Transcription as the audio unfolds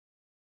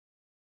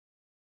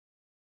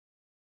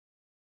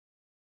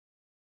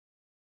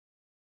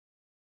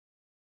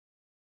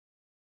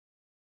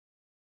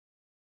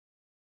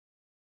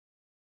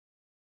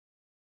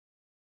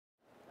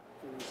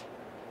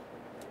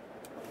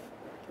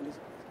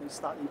Can you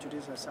start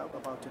introducing yourself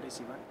about today's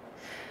event?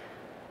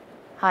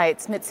 Hi,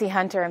 it's Mitzie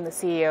Hunter. I'm the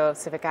CEO of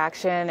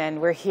Civicaction, and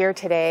we're here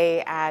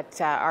today at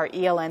our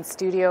ELN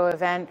studio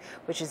event,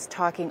 which is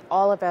talking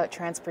all about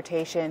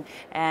transportation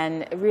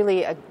and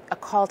really a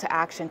call to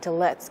action to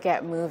let's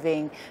get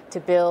moving to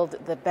build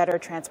the better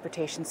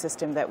transportation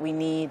system that we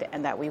need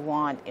and that we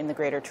want in the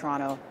Greater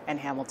Toronto and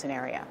Hamilton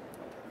area.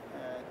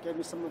 Give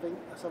me some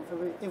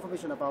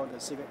information about the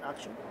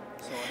Civicaction.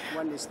 So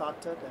when they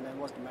started and then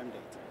what's the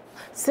mandate?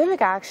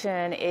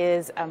 Civicaction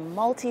is a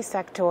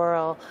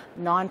multi-sectoral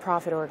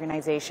nonprofit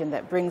organization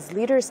that brings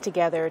leaders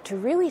together to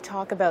really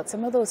talk about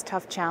some of those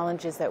tough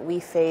challenges that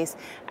we face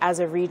as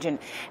a region.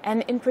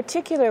 And in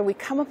particular, we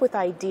come up with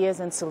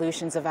ideas and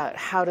solutions about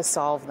how to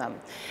solve them.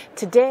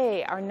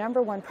 Today, our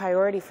number one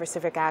priority for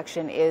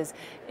Civicaction is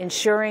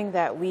ensuring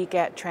that we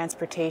get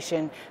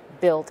transportation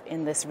built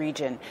in this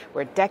region.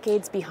 We're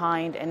decades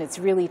behind, and it's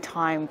really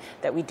time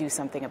that we do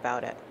something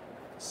about it.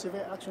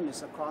 Civicaction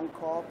is a Crown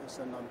Corp, it's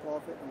a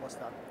non-profit, and what's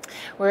that?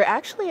 We're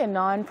actually a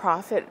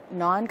non-profit,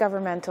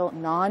 non-governmental,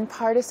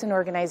 non-partisan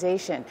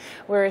organization.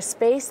 We're a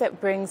space that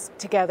brings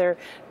together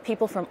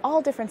people from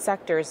all different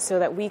sectors so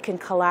that we can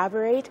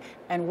collaborate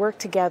and work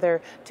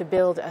together to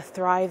build a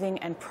thriving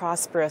and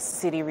prosperous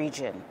city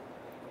region.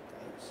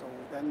 Okay, so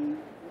then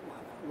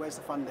where's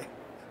the funding?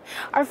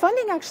 Our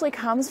funding actually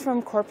comes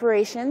from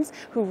corporations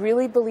who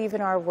really believe in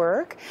our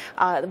work.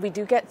 We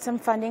do get some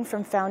funding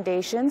from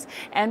foundations,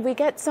 and we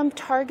get some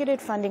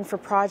targeted funding for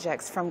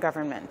projects from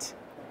government.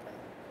 Okay.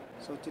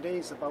 So today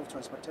is about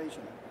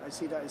transportation. I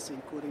see that it's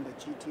including the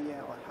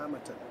GTA or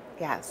Hamilton.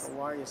 Yes. So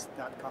why is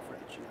that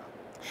coverage now?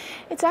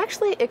 It's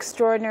actually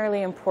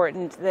extraordinarily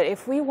important that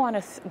if we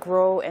want to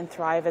grow and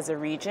thrive as a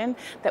region,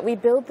 that we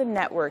build the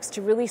networks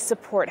to really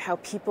support how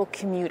people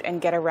commute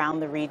and get around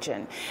the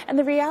region. And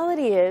the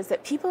reality is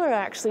that people are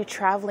actually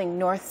traveling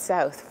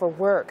north-south for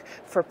work,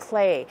 for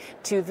play,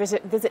 to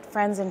visit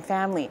friends and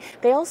family.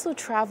 They also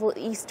travel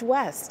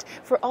east-west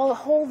for a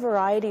whole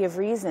variety of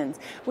reasons.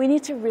 We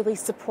need to really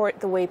support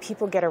the way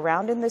people get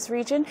around in this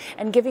region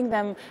and giving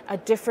them a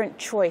different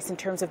choice in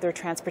terms of their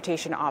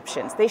transportation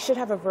options. They should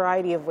have a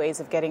variety of ways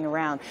of getting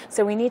around.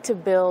 So we need to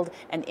build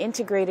an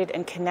integrated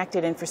and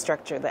connected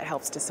infrastructure that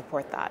helps to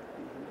support that.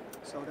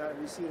 So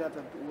that we see that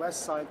the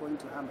west side going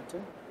to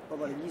Hamilton, what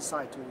about the east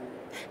side to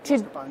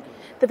the boundary?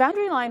 The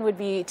boundary line would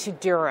be to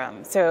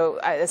Durham, so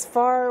as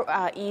far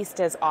east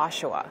as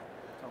Oshawa.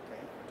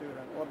 Okay, Durham.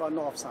 What about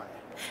north side?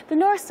 The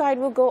north side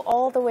will go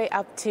all the way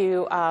up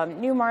to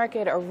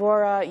Newmarket,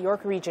 Aurora,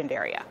 York Region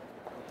area.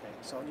 Okay,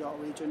 so York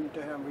Region,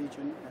 Durham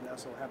Region, and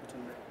also Hamilton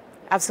Region.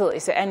 Absolutely.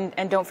 So,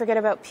 and don't forget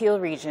about Peel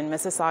Region,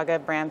 Mississauga,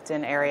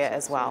 Brampton area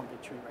as well.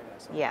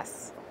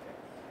 Yes. Okay.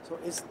 So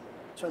is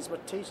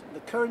transportation,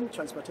 the current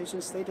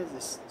transportation status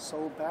is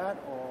so bad,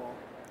 or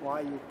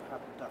why you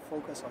have the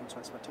focus on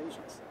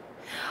transportations?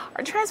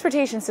 Our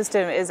transportation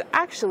system is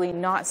actually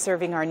not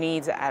serving our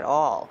needs at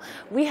all.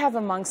 We have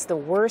amongst the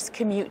worst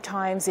commute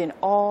times in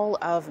all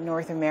of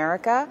North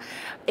America.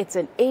 It's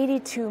an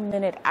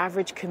 82-minute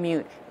average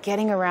commute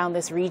getting around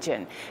this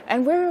region.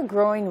 And we're a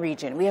growing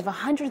region. We have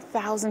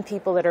 100,000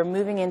 people that are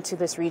moving into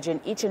this region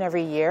each and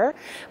every year.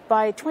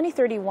 By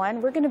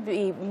 2031, we're going to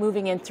be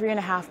moving in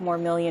 3.5 more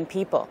million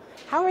people.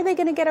 How are they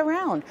going to get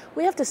around?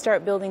 We have to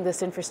start building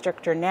this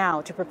infrastructure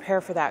now to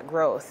prepare for that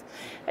growth.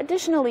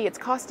 Additionally, it's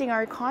costing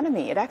our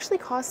economy. It actually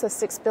costs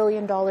us $6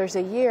 billion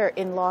a year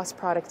in lost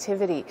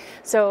productivity.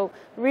 So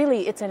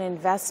really, it's an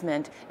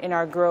investment in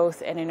our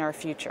growth and in our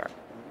future.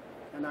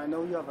 And I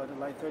know you have a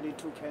like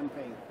 32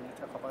 campaign. Can you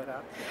talk about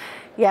that?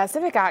 Yeah,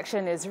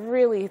 Civicaction is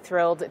really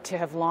thrilled to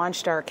have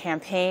launched our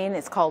campaign.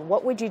 It's called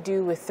What Would You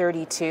Do with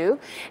 32?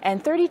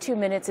 And 32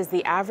 minutes is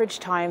the average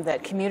time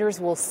that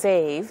commuters will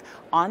save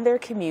on their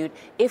commute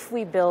if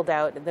we build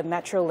out the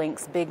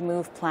metrolinx Big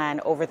Move plan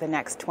over the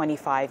next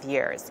 25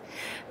 years.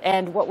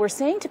 And what we're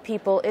saying to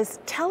people is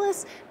tell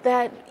us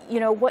that, you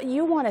know, what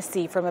you want to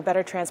see from a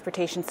better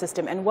transportation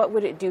system and what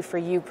would it do for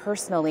you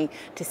personally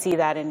to see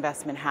that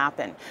investment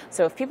happen.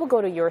 So if people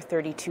go to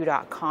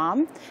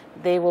your32.com,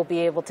 they will be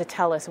able to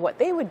tell us what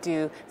they would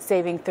do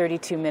saving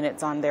 32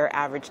 minutes on their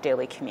average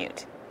daily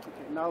commute.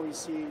 Okay, now we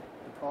see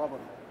the problem.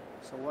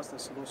 So what's the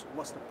solution?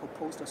 What's the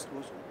proposed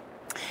solution?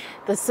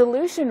 The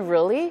solution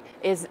really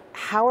is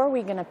how are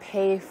we going to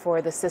pay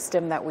for the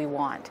system that we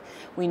want?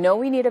 We know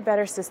we need a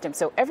better system,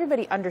 so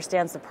everybody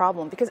understands the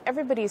problem because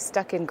everybody is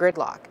stuck in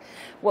gridlock.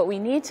 What we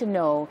need to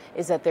know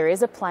is that there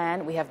is a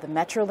plan. We have the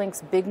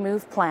metrolinx Big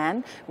Move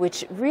plan,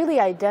 which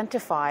really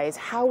identifies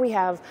how we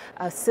have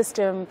a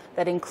system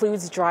that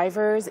includes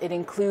drivers, it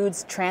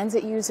includes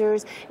transit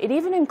users, it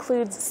even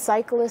includes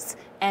cyclists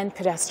and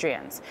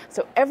pedestrians.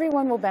 So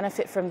everyone will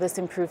benefit from this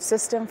improved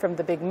system, from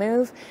the Big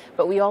Move,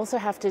 but we also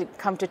have to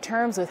come to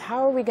terms with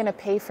how are we going to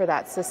pay for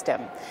that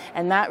system.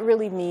 And that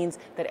really means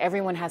that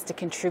everyone has to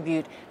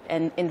contribute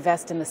and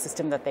invest in the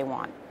system that they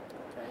want.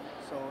 Okay,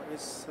 so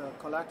it's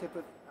collective